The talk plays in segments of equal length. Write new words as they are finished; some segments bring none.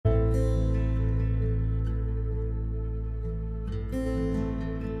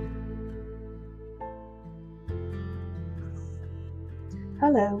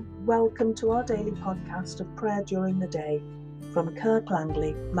Hello, welcome to our daily podcast of prayer during the day from Kirk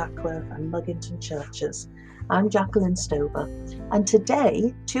Langley, Mackworth and Muggington churches. I'm Jacqueline Stover, and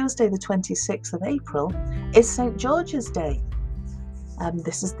today, Tuesday the 26th of April, is St. George's Day.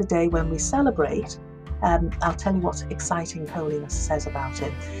 This is the day when we celebrate, I'll tell you what Exciting Holiness says about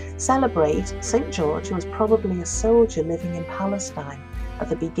him. Celebrate St. George, who was probably a soldier living in Palestine at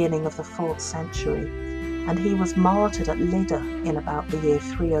the beginning of the 4th century. And he was martyred at Lydda in about the year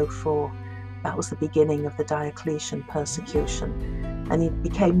 304. That was the beginning of the Diocletian persecution, and he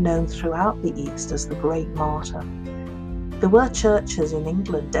became known throughout the East as the Great Martyr. There were churches in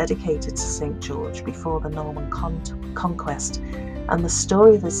England dedicated to St. George before the Norman conquest, and the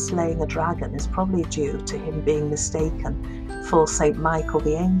story of his slaying a dragon is probably due to him being mistaken for St. Michael,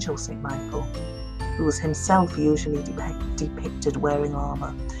 the angel St. Michael, who was himself usually depicted wearing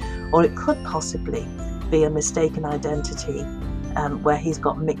armour. Or it could possibly be a mistaken identity where he's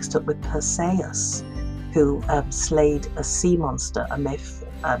got mixed up with Perseus, who slayed a sea monster, a myth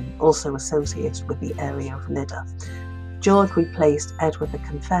also associated with the area of Lydda. George replaced Edward the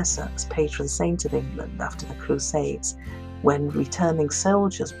Confessor as patron saint of England after the Crusades, when returning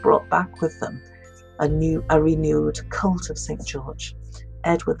soldiers brought back with them a renewed cult of St. George.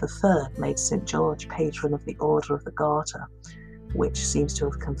 Edward III made St. George patron of the Order of the Garter, which seems to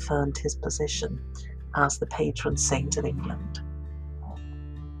have confirmed his position as the patron saint of England.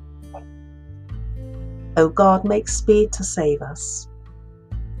 O God, make speed to save us.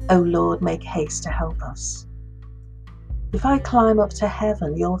 O Lord, make haste to help us. If I climb up to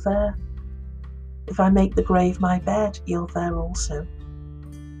heaven, you're there. If I make the grave my bed, you're there also.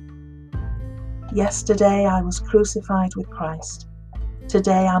 Yesterday I was crucified with Christ.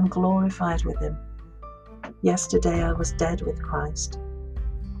 Today I'm glorified with him. Yesterday I was dead with Christ.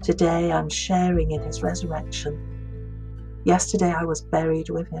 Today I'm sharing in his resurrection. Yesterday I was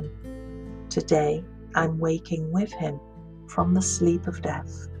buried with him. Today I'm waking with him from the sleep of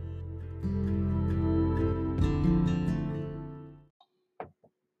death.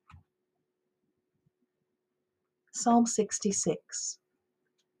 Psalm 66.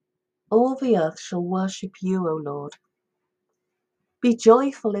 All the earth shall worship you, O Lord. Be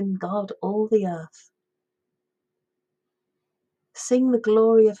joyful in God, all the earth. Sing the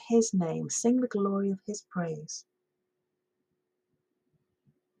glory of his name, sing the glory of his praise.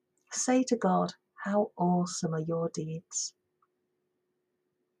 Say to God, how awesome are your deeds.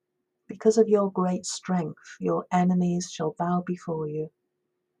 Because of your great strength, your enemies shall bow before you.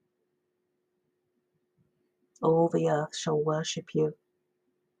 All the earth shall worship you.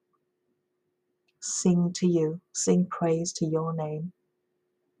 Sing to you, sing praise to your name.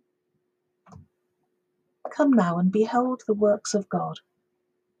 Come now and behold the works of God.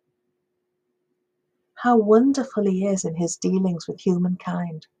 How wonderful he is in his dealings with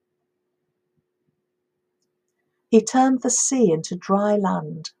humankind. He turned the sea into dry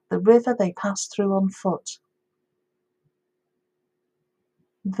land, the river they passed through on foot.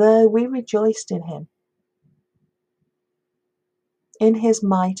 There we rejoiced in him. In his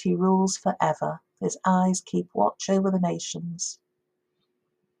might he rules forever. His eyes keep watch over the nations.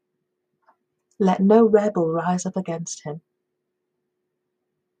 Let no rebel rise up against him.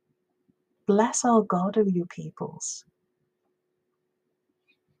 Bless our God, O you peoples.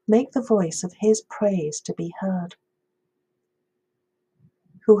 Make the voice of his praise to be heard.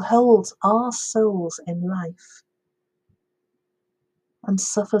 Who holds our souls in life and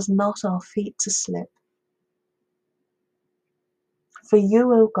suffers not our feet to slip. For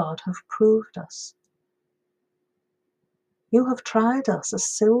you, O God, have proved us. You have tried us as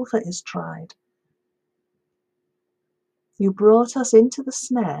silver is tried. You brought us into the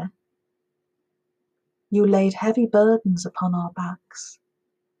snare. You laid heavy burdens upon our backs.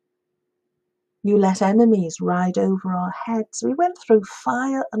 You let enemies ride over our heads. We went through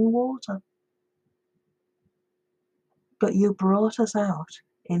fire and water. But you brought us out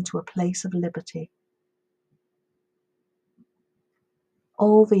into a place of liberty.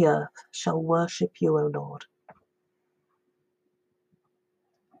 All the earth shall worship you, O Lord.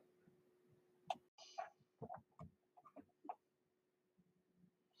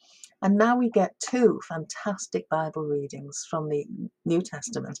 And now we get two fantastic Bible readings from the New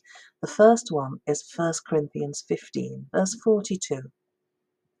Testament. The first one is 1 Corinthians 15, verse 42.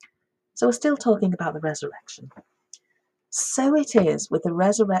 So we're still talking about the resurrection. So it is with the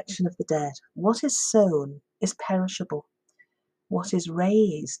resurrection of the dead. What is sown is perishable. What is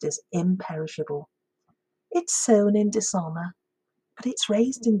raised is imperishable. It's sown in dishonour, but it's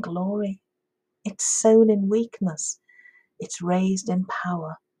raised in glory. It's sown in weakness. It's raised in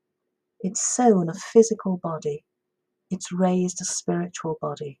power. It's sown a physical body. it's raised a spiritual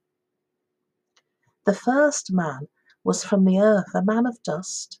body. The first man was from the earth, a man of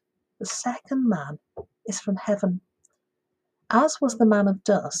dust. The second man is from heaven. As was the man of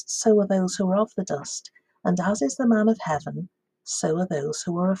dust, so are those who are of the dust. And as is the man of heaven, so are those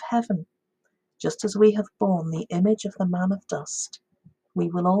who are of heaven. Just as we have borne the image of the man of dust, we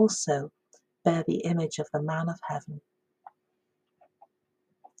will also bear the image of the man of heaven.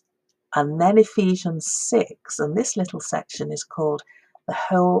 And then Ephesians 6, and this little section is called the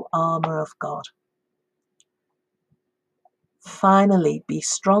whole armour of God. Finally, be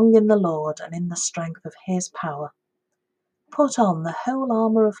strong in the Lord and in the strength of his power. Put on the whole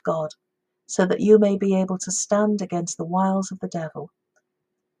armour of God, so that you may be able to stand against the wiles of the devil.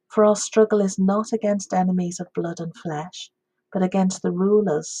 For our struggle is not against enemies of blood and flesh, but against the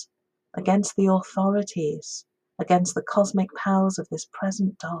rulers, against the authorities, against the cosmic powers of this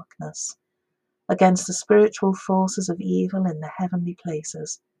present darkness, against the spiritual forces of evil in the heavenly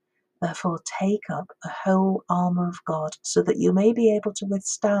places. Therefore take up the whole armour of God, so that you may be able to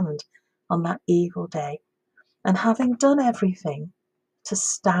withstand on that evil day, and having done everything, to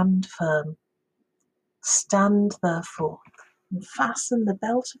stand firm. Stand therefore, and fasten the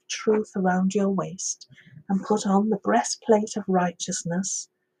belt of truth around your waist, and put on the breastplate of righteousness.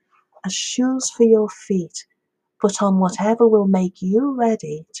 As shoes for your feet, put on whatever will make you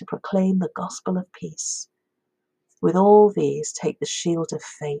ready to proclaim the gospel of peace. With all these, take the shield of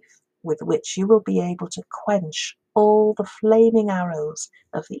faith, with which you will be able to quench all the flaming arrows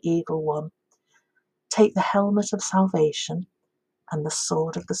of the evil one. Take the helmet of salvation and the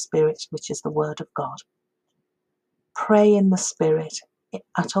sword of the Spirit, which is the word of God. Pray in the Spirit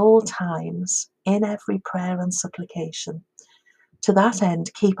at all times, in every prayer and supplication. To that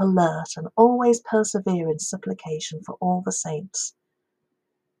end, keep alert and always persevere in supplication for all the saints.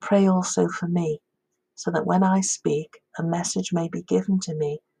 Pray also for me, so that when I speak, a message may be given to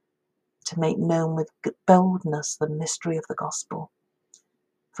me to make known with boldness the mystery of the gospel,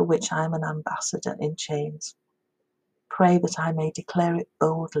 for which I am an ambassador in chains. Pray that I may declare it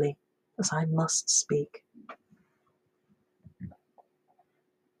boldly, as I must speak.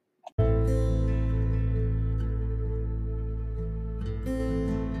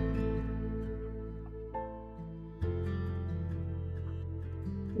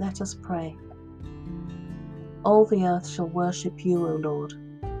 Let us pray. All the earth shall worship you, O Lord.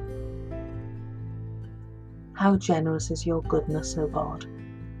 How generous is your goodness, O God!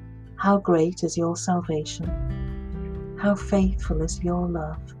 How great is your salvation! How faithful is your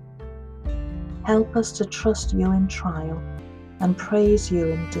love! Help us to trust you in trial and praise you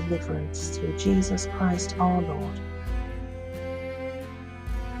in deliverance through Jesus Christ our Lord.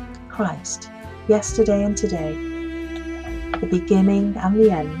 Christ, yesterday and today, the beginning and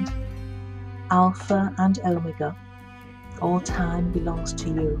the end, Alpha and Omega, all time belongs to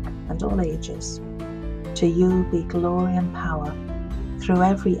you and all ages. To you be glory and power through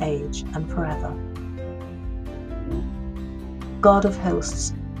every age and forever. God of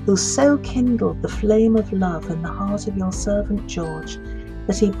hosts, who so kindled the flame of love in the heart of your servant George,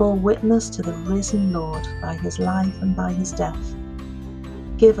 that he bore witness to the risen Lord by his life and by his death,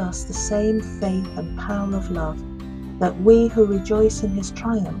 give us the same faith and power of love, that we who rejoice in his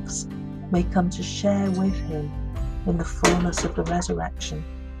triumphs may come to share with him in the fullness of the resurrection.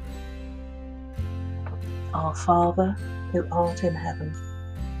 Our Father, who art in heaven,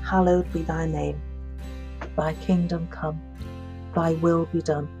 hallowed be thy name. Thy kingdom come, thy will be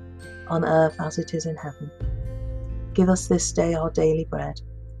done, on earth as it is in heaven. Give us this day our daily bread,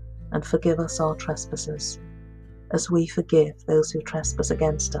 and forgive us our trespasses, as we forgive those who trespass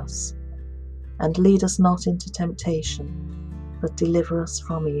against us. And lead us not into temptation, but deliver us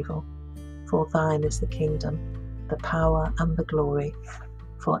from evil. For thine is the kingdom, the power, and the glory,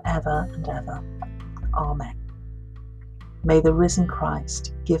 for ever and ever. Amen. May the risen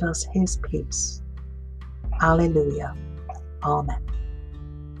Christ give us his peace. Alleluia. Amen.